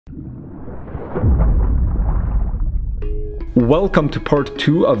Welcome to part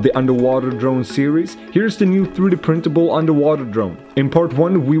 2 of the underwater drone series. Here's the new 3D printable underwater drone. In part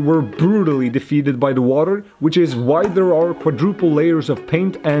 1 we were brutally defeated by the water, which is why there are quadruple layers of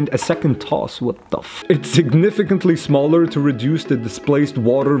paint and a second toss. What the f? It's significantly smaller to reduce the displaced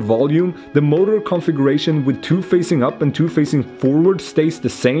water volume. The motor configuration with 2 facing up and 2 facing forward stays the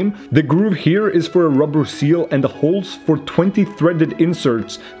same. The groove here is for a rubber seal and the holes for 20 threaded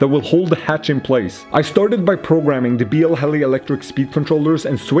inserts that will hold the hatch in place. I started by programming the BL Heli electric speed controllers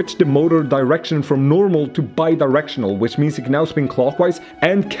and switched the motor direction from normal to bidirectional, which means it can now spin clockwise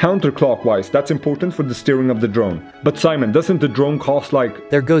and counterclockwise. That's important for the steering of the drone. But Simon, doesn't the drone cost like...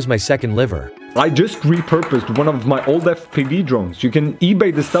 There goes my second liver. I just repurposed one of my old FPV drones. You can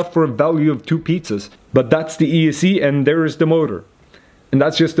eBay the stuff for a value of 2 pizzas. But that's the ESC and there is the motor. And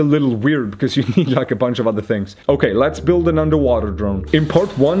that's just a little weird because you need like a bunch of other things. Okay, let's build an underwater drone. In part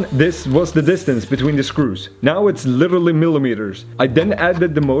 1, this was the distance between the screws. Now it's literally millimeters. I then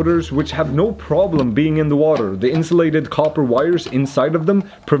added the motors, which have no problem being in the water. The insulated copper wires inside of them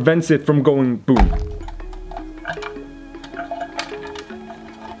prevents it from going boom.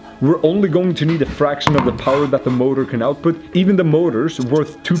 We're only going to need a fraction of the power that the motor can output. Even the motors,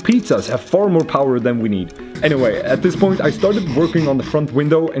 worth 2 pizzas, have far more power than we need. Anyway, at this point I started working on the front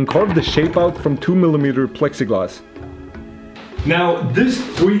window and carved the shape out from 2mm plexiglass. Now, this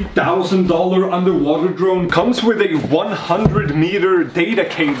 $3,000 underwater drone comes with a 100-meter data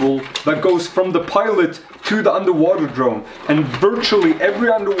cable that goes from the pilot to the underwater drone. And virtually every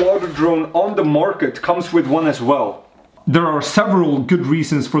underwater drone on the market comes with one as well. There are several good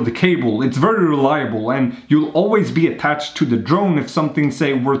reasons for the cable. It's very reliable and you'll always be attached to the drone. If something,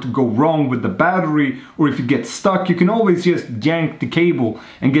 say, were to go wrong with the battery or if you get stuck, you can always just yank the cable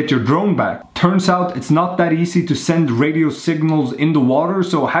and get your drone back. Turns out it's not that easy to send radio signals in the water,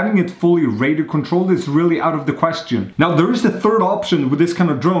 so having it fully radio controlled is really out of the question. Now there is the third option with this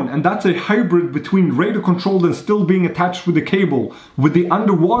kind of drone, and that's a hybrid between radio controlled and still being attached with the cable. With the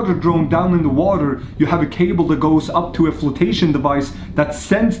underwater drone down in the water, you have a cable that goes up to a flotation device that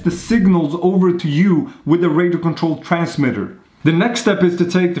sends the signals over to you with a radio controlled transmitter. The next step is to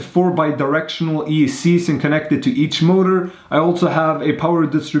take the 4 bidirectional ESCs and connect it to each motor. I also have a power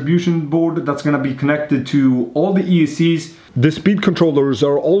distribution board that's going to be connected to all the ESCs. The speed controllers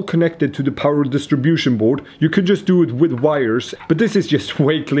are all connected to the power distribution board. You could just do it with wires, but this is just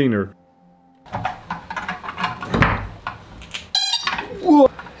way cleaner. Whoa.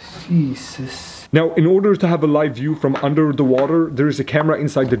 Jesus. Now, in order to have a live view from under the water, there is a camera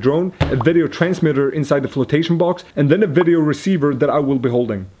inside the drone, a video transmitter inside the flotation box, and then a video receiver that I will be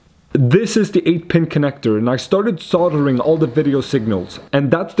holding. This is the 8-pin connector, and I started soldering all the video signals,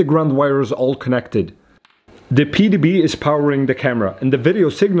 and that's the ground wires all connected. The PDB is powering the camera, and the video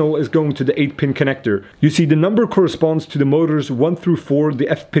signal is going to the 8-pin connector. You see the number corresponds to the motors 1 through 4, the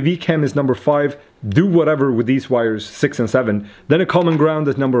FPV cam is number 5, do whatever with these wires 6 and 7, then a common ground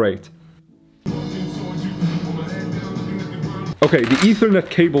is number 8. Okay, the Ethernet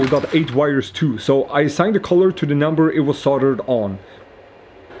cable got 8 wires too, so I assigned a color to the number it was soldered on.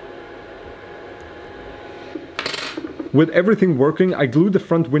 With everything working, I glued the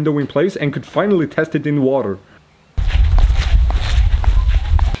front window in place and could finally test it in the water.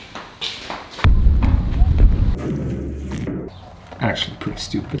 Actually pretty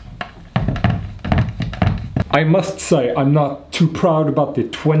stupid. I must say, I'm not too proud about the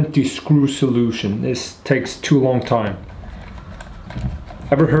 20 screw solution. This takes too long time.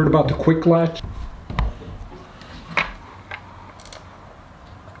 Ever heard about the quick latch?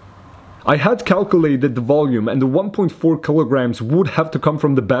 I had calculated the volume and the 1.4 kilograms would have to come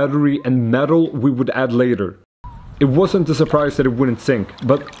from the battery and metal we would add later. It wasn't a surprise that it wouldn't sink,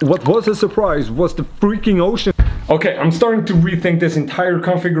 but what was a surprise was the freaking ocean. Okay, I'm starting to rethink this entire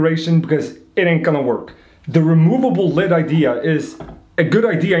configuration because it ain't gonna work. The removable lid idea is a good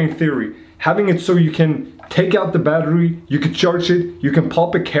idea in theory. Having it so you can take out the battery, you can charge it, you can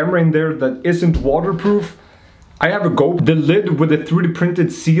pop a camera in there that isn't waterproof. I have a go. The lid with a 3D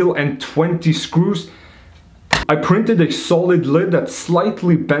printed seal and 20 screws. I printed a solid lid that's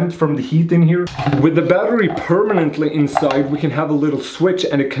slightly bent from the heat in here. With the battery permanently inside, we can have a little switch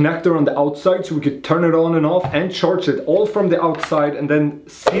and a connector on the outside so we could turn it on and off and charge it all from the outside and then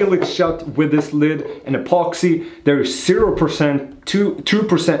seal it shut with this lid and epoxy. There is 0%,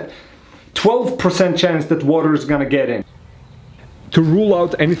 2%, 12% chance that water is gonna get in. To rule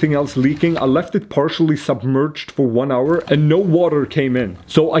out anything else leaking, I left it partially submerged for 1 hour and no water came in.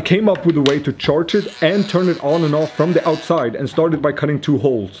 So I came up with a way to charge it and turn it on and off from the outside, and started by cutting 2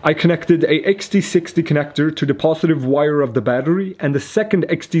 holes. I connected a XT60 connector to the positive wire of the battery and the second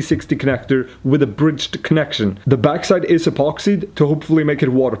XT60 connector with a bridged connection. The backside is epoxied to hopefully make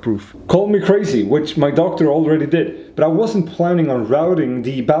it waterproof. Call me crazy, which my doctor already did, but I wasn't planning on routing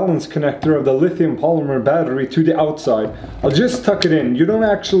the balance connector of the lithium polymer battery to the outside. I'll just tuck it in. You don't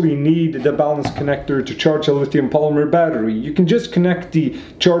actually need the balance connector to charge a lithium polymer battery. You can just connect the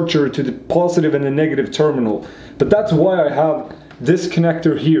charger to the positive and the negative terminal. But that's why I have this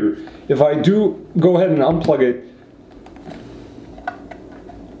connector here. If I do go ahead and unplug it,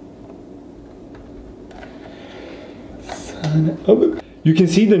 you can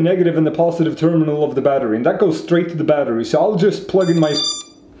see the negative and the positive terminal of the battery, and that goes straight to the battery. So I'll just plug in my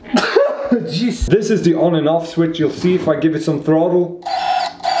Jeez. This is the on and off switch. You'll see if I give it some throttle,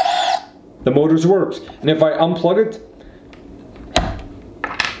 the motors works. And if I unplug it,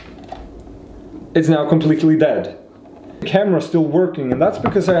 it's now completely dead. The camera's still working, and that's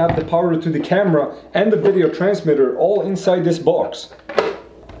because I have the power to the camera and the video transmitter all inside this box.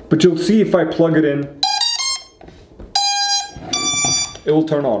 But you'll see if I plug it in, it will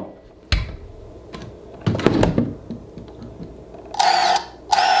turn on.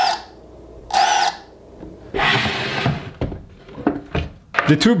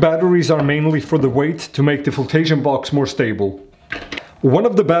 The 2 batteries are mainly for the weight to make the flotation box more stable. One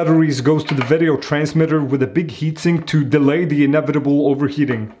of the batteries goes to the video transmitter with a big heatsink to delay the inevitable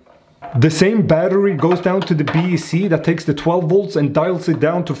overheating. The same battery goes down to the BEC that takes the 12 volts and dials it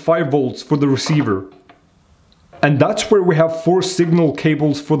down to 5 volts for the receiver. And that's where we have 4 signal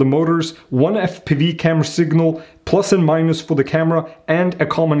cables for the motors, 1 FPV camera signal, plus and minus for the camera, and a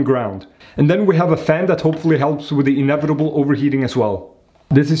common ground. And then we have a fan that hopefully helps with the inevitable overheating as well.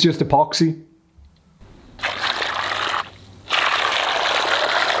 This is just epoxy.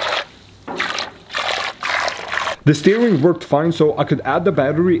 The steering worked fine, so I could add the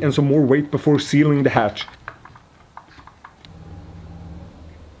battery and some more weight before sealing the hatch.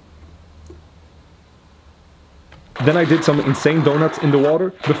 Then I did some insane donuts in the water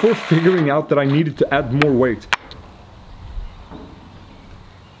before figuring out that I needed to add more weight.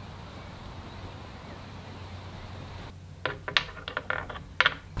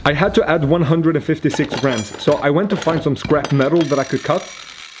 I had to add 156 grams, so I went to find some scrap metal that I could cut.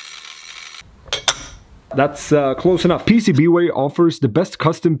 That's close enough. PCBWAY offers the best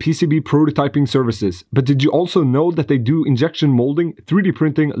custom PCB prototyping services, but did you also know that they do injection molding, 3D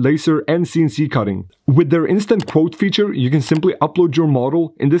printing, laser and CNC cutting? With their instant quote feature, you can simply upload your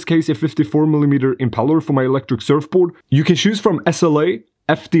model, in this case a 54mm impeller for my electric surfboard. You can choose from SLA,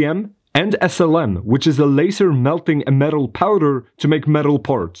 FDM, and SLM, which is a laser melting a metal powder to make metal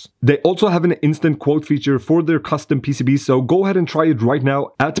parts. They also have an instant quote feature for their custom PCBs, so go ahead and try it right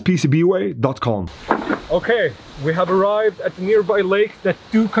now at PCBWAY.com. Okay, we have arrived at the nearby lake that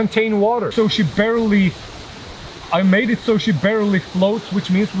do contain water. So I made it so she barely floats,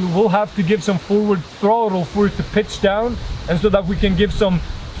 which means we will have to give some forward throttle for it to pitch down, and so that we can give some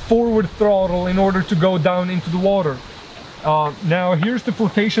forward throttle in order to go down into the water. Now here's the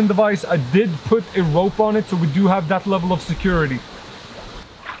flotation device. I did put a rope on it, so we do have that level of security.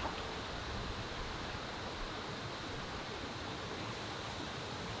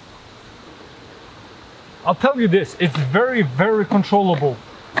 I'll tell you this, it's very, very controllable.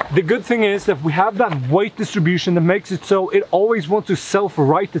 The good thing is that we have that weight distribution that makes it so it always wants to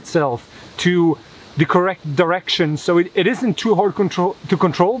self-right itself to the correct direction. So it isn't too hard to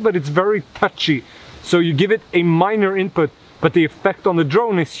control, but it's very touchy. So you give it a minor input, but the effect on the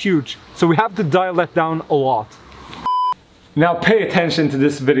drone is huge. So we have to dial that down a lot. Now pay attention to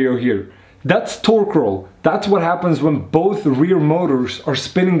this video here. That's torque roll. That's what happens when both rear motors are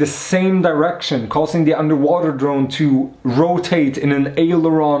spinning the same direction, causing the underwater drone to rotate in an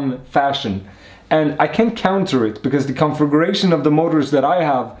aileron fashion. And I can't counter it because the configuration of the motors that I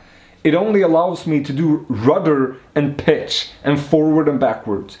have, it only allows me to do rudder and pitch and forward and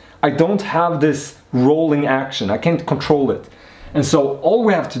backwards. I don't have this rolling action. I can't control it. And so all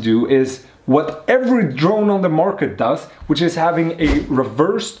we have to do is what every drone on the market does, which is having a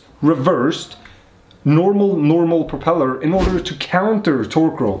reversed, normal propeller in order to counter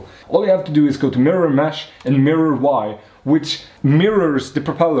torque roll. All you have to do is go to mirror mesh and mirror Y, which mirrors the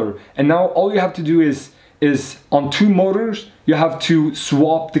propeller. And now all you have to do is on 2 motors, you have to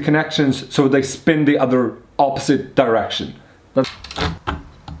swap the connections so they spin the other opposite direction.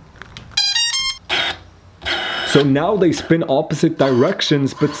 So now they spin opposite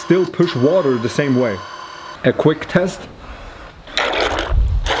directions but still push water the same way. A quick test.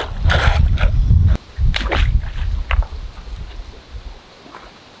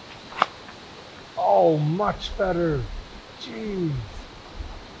 much better. Jeez.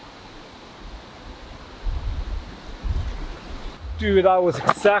 Dude, that was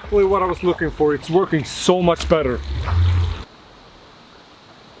exactly what I was looking for. It's working so much better.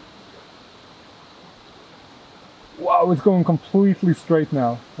 Wow, it's going completely straight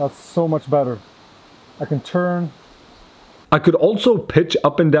now. That's so much better. I can turn. I could also pitch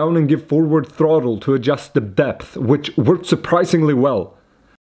up and down and give forward throttle to adjust the depth, which worked surprisingly well.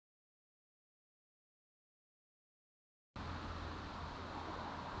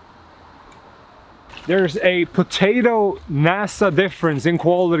 There's a potato NASA difference in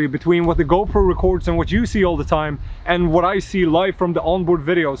quality between what the GoPro records and what you see all the time and what I see live from the onboard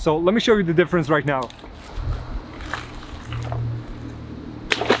video. So let me show you the difference right now.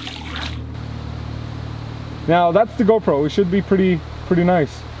 Now that's the GoPro. It should be pretty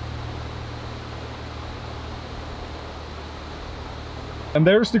nice. And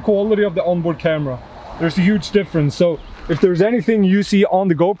there's the quality of the onboard camera. There's a huge difference. So if there's anything you see on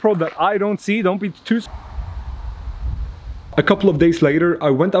the GoPro that I don't see, don't be too... A couple of days later, I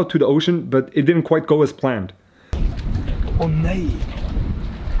went out to the ocean, but it didn't quite go as planned. Åh nej!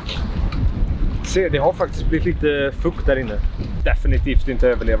 Se, det har faktiskt blivit lite fukt där inne. Definitivt inte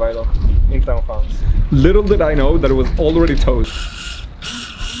överleva idag. Inte en chans. Little did I know that it was already toast.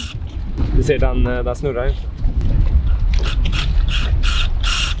 Du ser, den snurrar inte.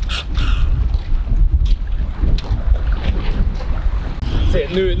 Se,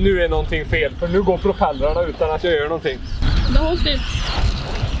 nu är någonting fel, för nu går propellrarna utan att jag gör någonting.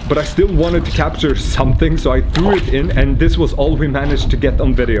 But I still wanted to capture something, so I threw it in, and this was all we managed to get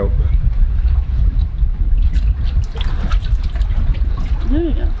on video.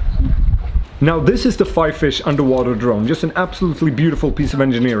 Now this is the 5-fish underwater drone, just an absolutely beautiful piece of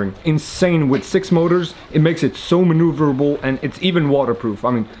engineering. Insane with 6 motors, it makes it so maneuverable and it's even waterproof.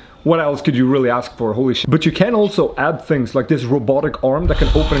 I mean, what else could you really ask for, holy shit. But you can also add things like this robotic arm that can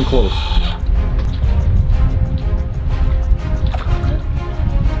open and close.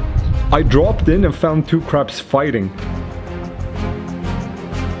 I dropped in and found 2 crabs fighting.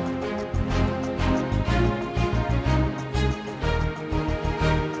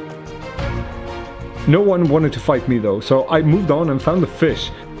 No one wanted to fight me though, so I moved on and found the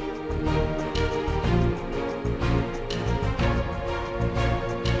fish.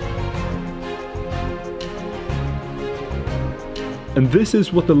 And this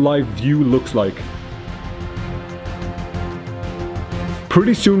is what the live view looks like.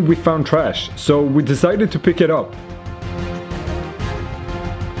 Pretty soon we found trash, so we decided to pick it up.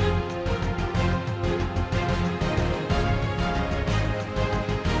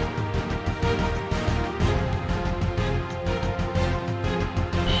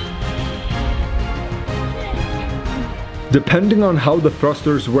 Depending on how the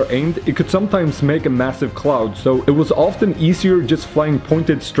thrusters were aimed, it could sometimes make a massive cloud, so it was often easier just flying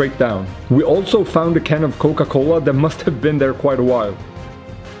pointed straight down. We also found a can of Coca-Cola that must have been there quite a while.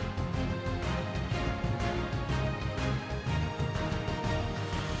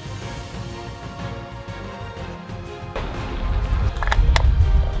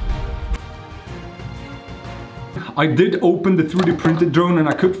 I did open the 3D printed drone and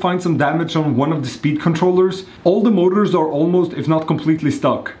I could find some damage on one of the speed controllers. All the motors are almost, if not completely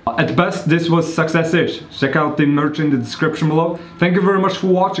stuck. At best, this was success-ish. Check out the merch in the description below. Thank you very much for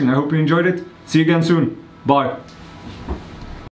watching. I hope you enjoyed it. See you again soon. Bye.